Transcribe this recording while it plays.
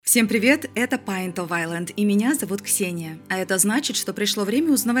Всем привет, это Pint of Island, и меня зовут Ксения. А это значит, что пришло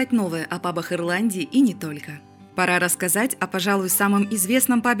время узнавать новое о пабах Ирландии и не только. Пора рассказать о, пожалуй, самом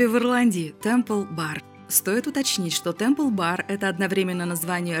известном пабе в Ирландии – Temple Bar. Стоит уточнить, что Temple Bar – это одновременно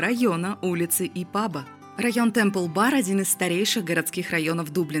название района, улицы и паба. Район Temple Bar – один из старейших городских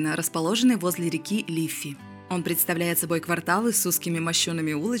районов Дублина, расположенный возле реки Лиффи. Он представляет собой кварталы с узкими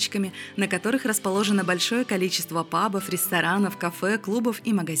мощеными улочками, на которых расположено большое количество пабов, ресторанов, кафе, клубов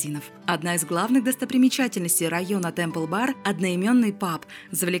и магазинов. Одна из главных достопримечательностей района Temple Bar – одноименный паб,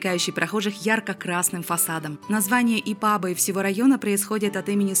 завлекающий прохожих ярко-красным фасадом. Название и паба, и всего района происходит от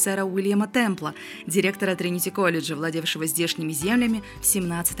имени сэра Уильяма Темпла, директора Тринити-колледжа, владевшего здешними землями в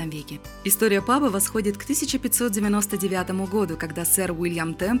 17 веке. История паба восходит к 1599 году, когда сэр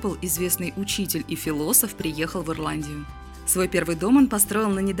Уильям Темпл, известный учитель и философ, приехал в Ирландию. Свой первый дом он построил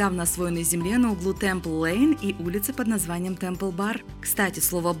на недавно освоенной земле на углу Темпл Лейн и улицы под названием Temple Bar. Кстати,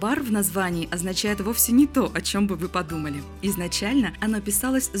 слово «бар» в названии означает вовсе не то, о чем бы вы подумали. Изначально оно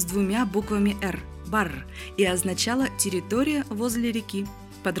писалось с двумя буквами «р» – «бар» и означало «территория возле реки».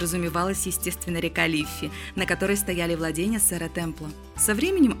 Подразумевалась, естественно, река Лиффи, на которой стояли владения сэра Темпла. Со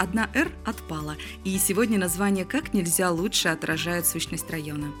временем одна «р» отпала, и сегодня название как нельзя лучше отражает сущность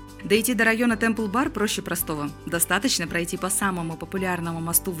района. Дойти до района Temple Bar проще простого. Достаточно пройти по самому популярному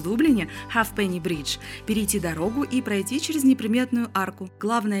мосту в Дублине – Halfpenny Bridge, перейти дорогу и пройти через неприметную арку.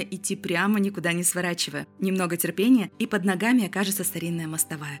 Главное – идти прямо, никуда не сворачивая. Немного терпения, и под ногами окажется старинная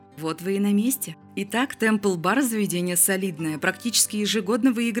мостовая. Вот вы и на месте. Итак, Temple Bar – заведение солидное, практически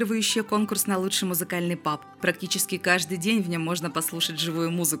ежегодно выигрывающее конкурс на лучший музыкальный паб. Практически каждый день в нем можно послушать живую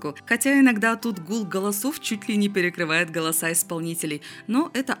музыку, хотя иногда тут гул голосов чуть ли не перекрывает голоса исполнителей,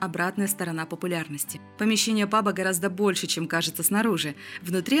 но это обратная сторона популярности. Помещение паба гораздо больше, чем кажется снаружи.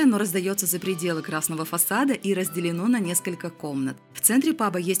 Внутри оно раздается за пределы красного фасада и разделено на несколько комнат. В центре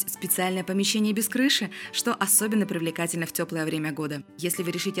паба есть специальное помещение без крыши, что особенно привлекательно в теплое время года. Если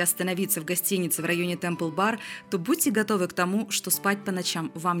вы решите остановиться в гостинице в районе Temple Bar, то будьте готовы к тому, что спать по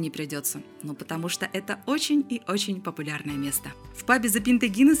ночам вам не придется. Потому что это очень и очень популярное место. В пабе за пинтой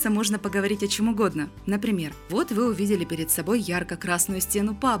Гиннесса можно поговорить о чем угодно. Например, вот вы увидели перед собой ярко-красную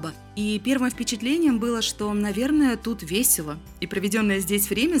стену паба, и первым впечатлением было, что, наверное, тут весело, и проведенное здесь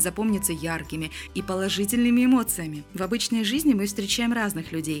время запомнится яркими и положительными эмоциями. В обычной жизни мы встречаем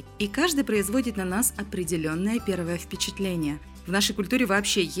разных людей, и каждый производит на нас определенное первое впечатление. В нашей культуре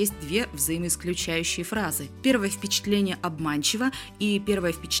вообще есть две взаимоисключающие фразы. Первое впечатление обманчиво, и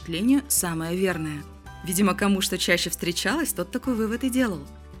первое впечатление самое верное. Видимо, кому что чаще встречалось, тот такой вывод и делал.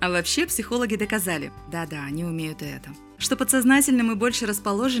 А вообще психологи доказали, да-да, они умеют и это, что подсознательно мы больше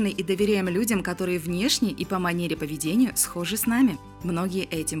расположены и доверяем людям, которые внешне и по манере поведения схожи с нами. Многие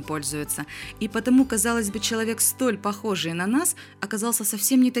этим пользуются. И потому, казалось бы, человек, столь похожий на нас, оказался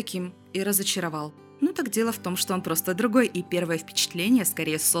совсем не таким и разочаровал. Так дело в том, что он просто другой, и первое впечатление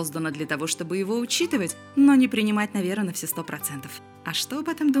скорее создано для того, чтобы его учитывать, но не принимать на веру на все 100%. А что об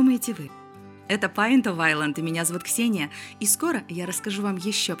этом думаете вы? Это Pint of Island, и меня зовут Ксения, и скоро я расскажу вам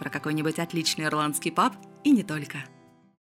еще про какой-нибудь отличный ирландский паб, и не только.